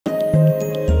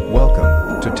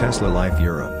to Tesla Life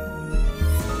Europe.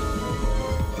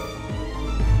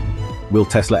 Will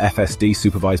Tesla FSD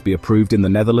Supervised be approved in the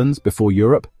Netherlands before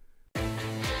Europe?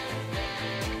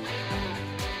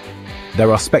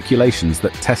 There are speculations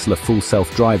that Tesla full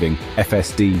self-driving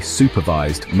FSD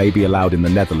Supervised may be allowed in the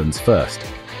Netherlands first,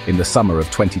 in the summer of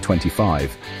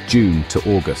 2025, June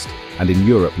to August, and in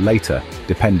Europe later,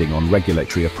 depending on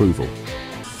regulatory approval.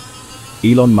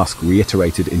 Elon Musk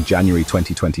reiterated in January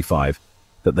 2025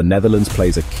 that the Netherlands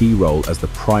plays a key role as the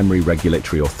primary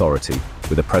regulatory authority,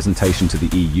 with a presentation to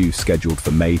the EU scheduled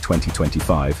for May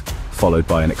 2025, followed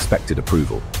by an expected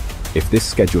approval. If this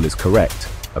schedule is correct,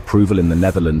 approval in the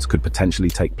Netherlands could potentially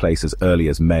take place as early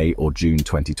as May or June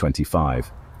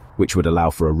 2025, which would allow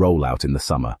for a rollout in the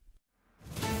summer.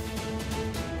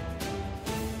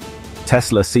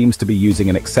 Tesla seems to be using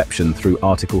an exception through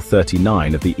Article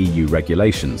 39 of the EU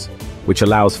regulations, which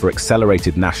allows for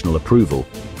accelerated national approval,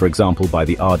 for example by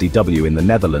the RDW in the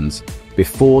Netherlands,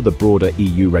 before the broader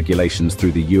EU regulations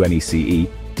through the UNECE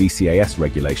DCAS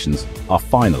regulations are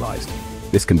finalized.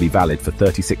 This can be valid for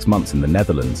 36 months in the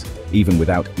Netherlands, even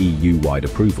without EU-wide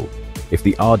approval. If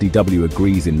the RDW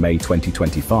agrees in May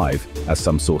 2025, as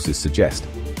some sources suggest,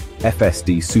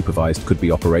 FSD Supervised could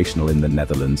be operational in the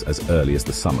Netherlands as early as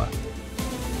the summer.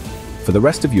 For the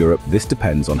rest of Europe, this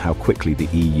depends on how quickly the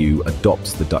EU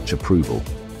adopts the Dutch approval,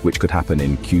 which could happen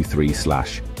in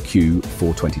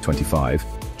Q3/Q4 2025,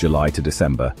 July to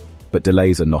December, but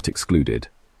delays are not excluded.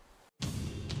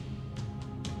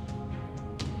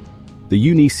 The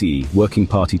UNECE Working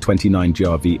Party 29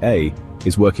 GRVA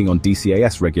is working on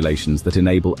DCAS regulations that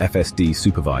enable FSD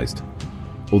Supervised.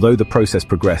 Although the process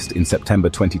progressed in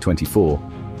September 2024,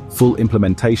 full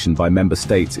implementation by member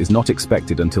states is not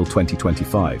expected until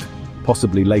 2025,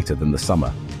 possibly later than the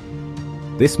summer.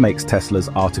 This makes Tesla's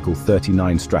Article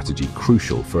 39 strategy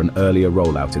crucial for an earlier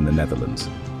rollout in the Netherlands.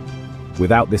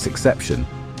 Without this exception,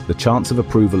 the chance of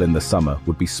approval in the summer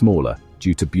would be smaller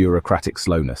due to bureaucratic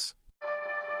slowness.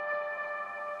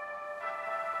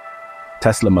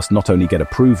 Tesla must not only get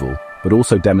approval, but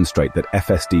also demonstrate that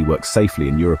FSD works safely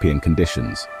in European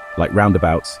conditions, like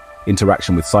roundabouts,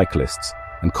 interaction with cyclists,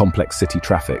 and complex city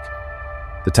traffic.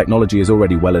 The technology is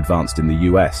already well advanced in the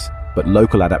US, but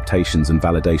local adaptations and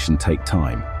validation take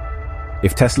time.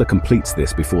 If Tesla completes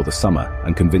this before the summer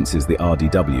and convinces the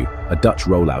RDW, a Dutch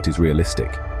rollout is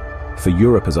realistic. For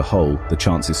Europe as a whole, the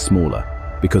chance is smaller,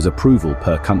 because approval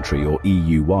per country or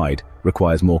EU-wide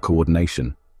requires more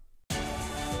coordination.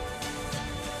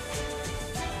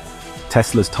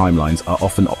 Tesla's timelines are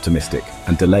often optimistic,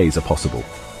 and delays are possible.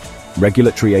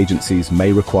 Regulatory agencies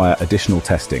may require additional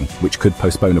testing, which could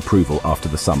postpone approval after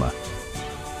the summer.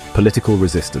 Political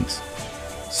resistance.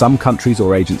 Some countries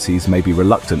or agencies may be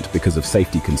reluctant because of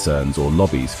safety concerns or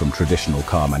lobbies from traditional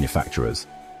car manufacturers.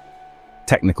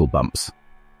 Technical bumps.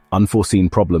 Unforeseen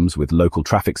problems with local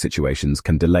traffic situations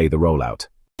can delay the rollout.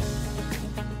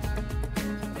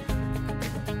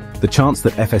 The chance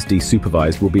that FSD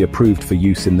Supervised will be approved for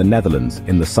use in the Netherlands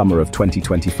in the summer of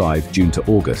 2025, June to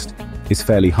August, is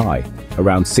fairly high,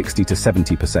 around 60 to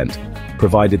 70%,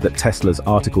 provided that Tesla's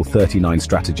Article 39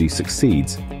 strategy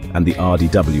succeeds and the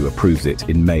RDW approves it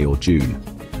in May or June.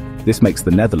 This makes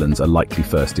the Netherlands a likely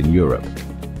first in Europe.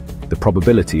 The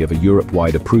probability of a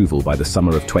Europe-wide approval by the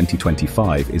summer of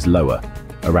 2025 is lower,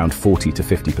 around 40 to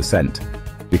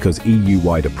 50%, because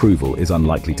EU-wide approval is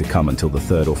unlikely to come until the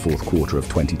third or fourth quarter of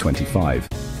 2025,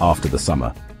 after the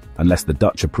summer, unless the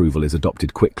Dutch approval is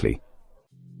adopted quickly.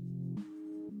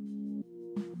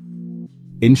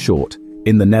 In short,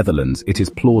 in the Netherlands, it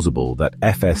is plausible that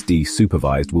FSD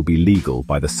Supervised will be legal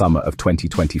by the summer of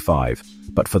 2025,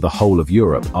 but for the whole of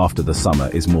Europe after the summer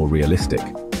is more realistic.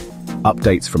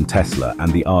 Updates from Tesla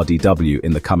and the RDW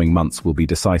in the coming months will be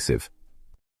decisive.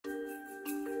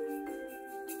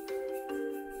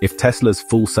 If Tesla's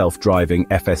full self-driving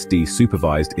FSD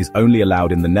Supervised is only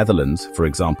allowed in the Netherlands, for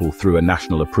example through a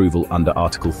national approval under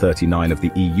Article 39 of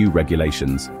the EU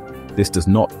regulations, this does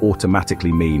not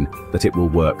automatically mean that it will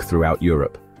work throughout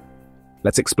Europe.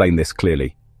 Let's explain this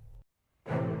clearly.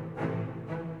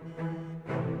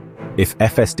 If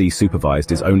FSD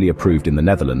Supervised is only approved in the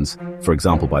Netherlands, for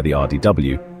example by the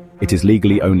RDW, it is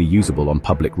legally only usable on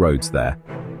public roads there.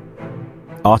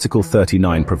 Article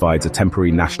 39 provides a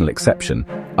temporary national exception,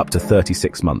 up to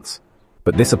 36 months,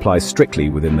 but this applies strictly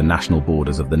within the national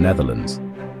borders of the Netherlands.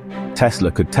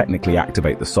 Tesla could technically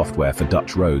activate the software for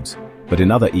Dutch roads, but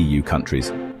in other EU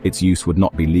countries, its use would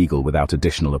not be legal without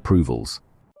additional approvals.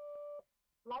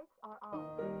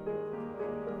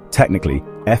 Technically,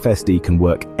 FSD can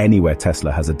work anywhere Tesla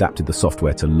has adapted the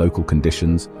software to local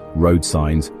conditions, road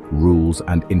signs, rules,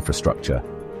 and infrastructure.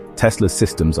 Tesla's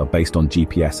systems are based on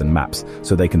GPS and maps,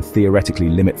 so they can theoretically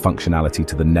limit functionality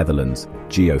to the Netherlands,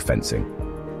 geofencing.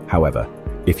 However,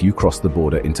 if you cross the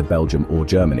border into Belgium or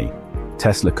Germany,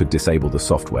 Tesla could disable the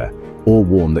software or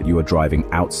warn that you are driving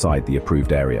outside the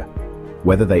approved area.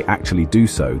 Whether they actually do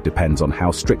so depends on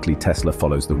how strictly Tesla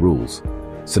follows the rules.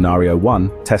 Scenario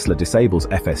 1, Tesla disables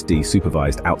FSD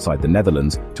supervised outside the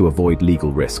Netherlands to avoid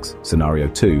legal risks. Scenario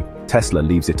 2, Tesla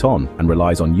leaves it on and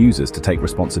relies on users to take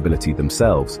responsibility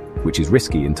themselves, which is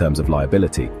risky in terms of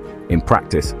liability. In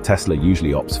practice, Tesla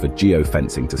usually opts for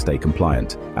geofencing to stay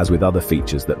compliant, as with other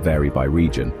features that vary by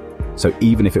region. So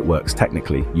even if it works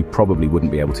technically, you probably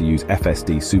wouldn't be able to use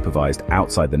FSD supervised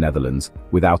outside the Netherlands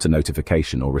without a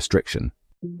notification or restriction.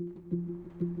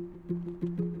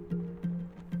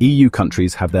 EU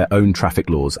countries have their own traffic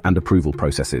laws and approval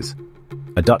processes.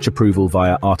 A Dutch approval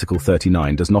via Article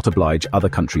 39 does not oblige other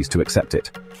countries to accept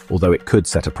it, although it could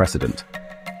set a precedent.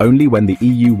 Only when the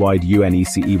EU-wide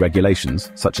UNECE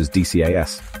regulations, such as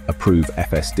DCAS, approve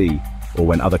FSD, or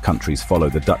when other countries follow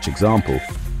the Dutch example,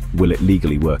 will it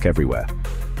legally work everywhere.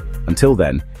 Until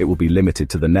then, it will be limited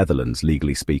to the Netherlands,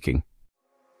 legally speaking.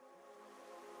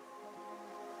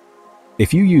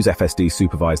 If you use FSD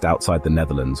supervised outside the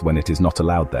Netherlands when it is not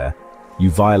allowed there, you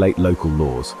violate local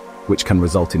laws, which can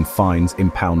result in fines,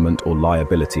 impoundment, or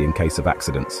liability in case of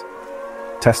accidents.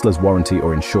 Tesla's warranty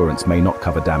or insurance may not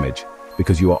cover damage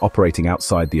because you are operating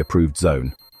outside the approved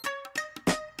zone.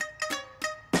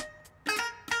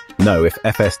 No, if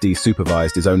FSD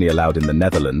supervised is only allowed in the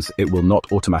Netherlands, it will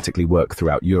not automatically work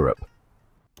throughout Europe.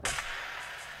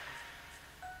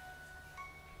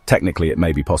 Technically, it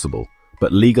may be possible,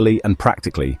 but legally and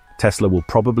practically, Tesla will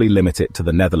probably limit it to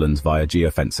the Netherlands via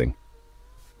geofencing.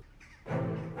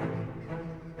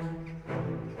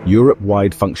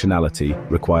 Europe-wide functionality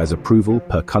requires approval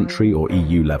per country or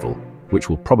EU level, which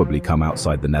will probably come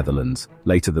outside the Netherlands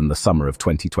later than the summer of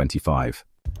 2025.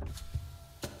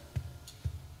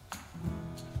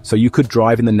 So you could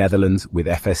drive in the Netherlands with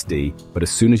FSD, but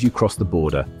as soon as you cross the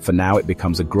border, for now it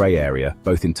becomes a grey area,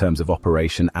 both in terms of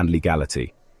operation and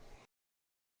legality.